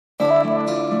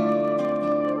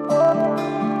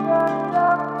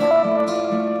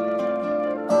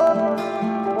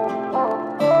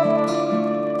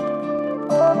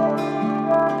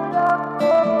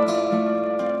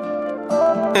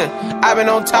I've been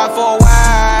on top for a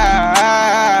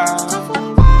while.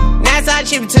 NASA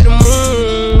chip to the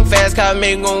moon. Fast car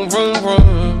make gon' vroom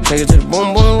vroom. Take it to the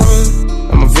boom boom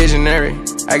room. I'm a visionary.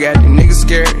 I got the niggas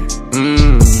scared.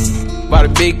 Bought a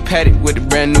big patty with a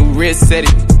brand new Ricch set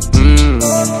it.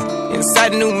 Inside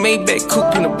the new Maybach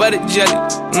coupe, peanut butter jelly.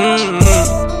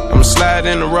 I'ma slide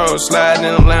in the road, slide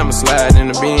in the Lambo, slide in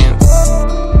the Benz.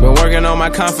 Been working on my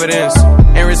confidence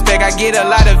and respect. I get a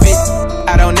lot of it.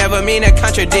 I don't never mean to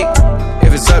contradict.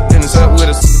 If it's up, then it's up with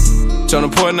us. Tryna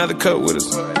pour another cup with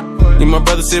us. Need my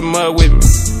brother sit mud with me.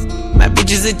 My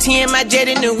bitch is a 10, my jet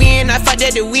in the wind. I fought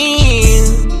at the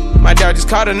wind. My dog just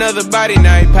caught another body,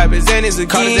 now he pop his Xannies again.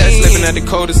 Caught his ass slipping at the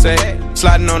cul-de-sac.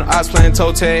 Sliding on the ops playing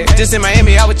toe tag. Just in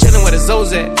Miami, I was chillin' with a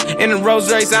Zozak. In the Rolls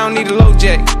Royce, I don't need a low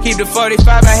jack. Keep the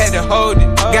 45, I had to hold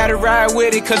it. Gotta ride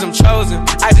with it, cause I'm chosen.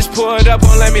 I just pulled up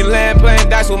on Let Me Land, playing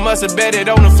dice with mustard, bet it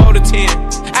on a 4 to 10.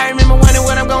 I remember wondering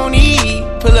what I'm gonna eat.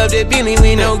 Pull up that Bentley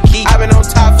with no key. I've been on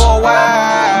top for a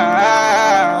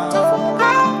while.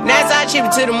 NASA chip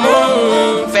it to the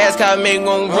moon. Fast car make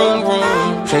gon' vroom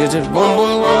vroom. Take it to the boom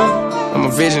boom room. I'm a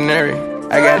visionary.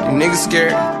 I got the niggas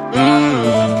scared.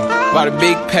 Bought a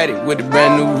big patty with a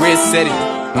brand new Ricch set it.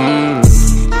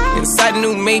 Inside the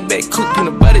new Maybach coupe,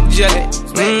 peanut butter jelly.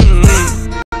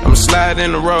 I'ma slide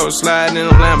in the road, slide in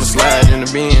the Lambo, slide in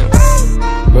the Benz.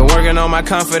 Been working on my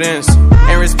confidence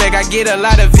and respect. I get a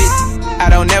lot of it. I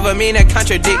don't never mean to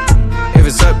contradict. If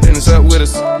it's up, then it's up with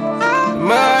us.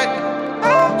 Mud,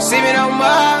 see me no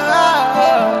mud.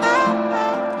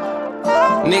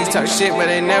 Niggas talk shit, but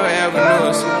they never ever knew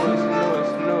us.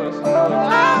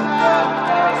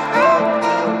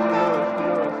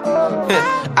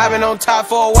 I've been on top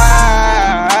for a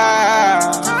while.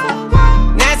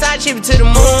 NASA chip it to the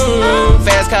moon.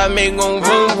 Fast car make gon'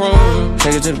 vroom vroom.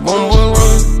 Take it to the boom boom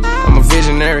room. I'm a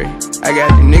visionary. I got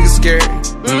the niggas scared.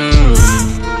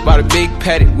 Bought a big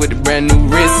patty with a brand new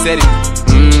Ricch set it.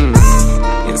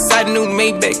 Inside the new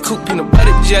Maybach coupe, peanut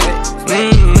butter jelly.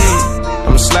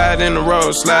 I'ma slide in the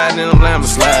road, slide in the Lambo,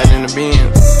 slide in the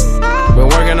Benz. Been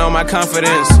working on my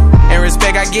confidence and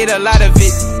respect. I get a lot of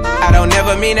it. I don't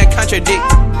never mean to contradict.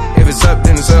 If it's up,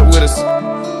 then it's up with us.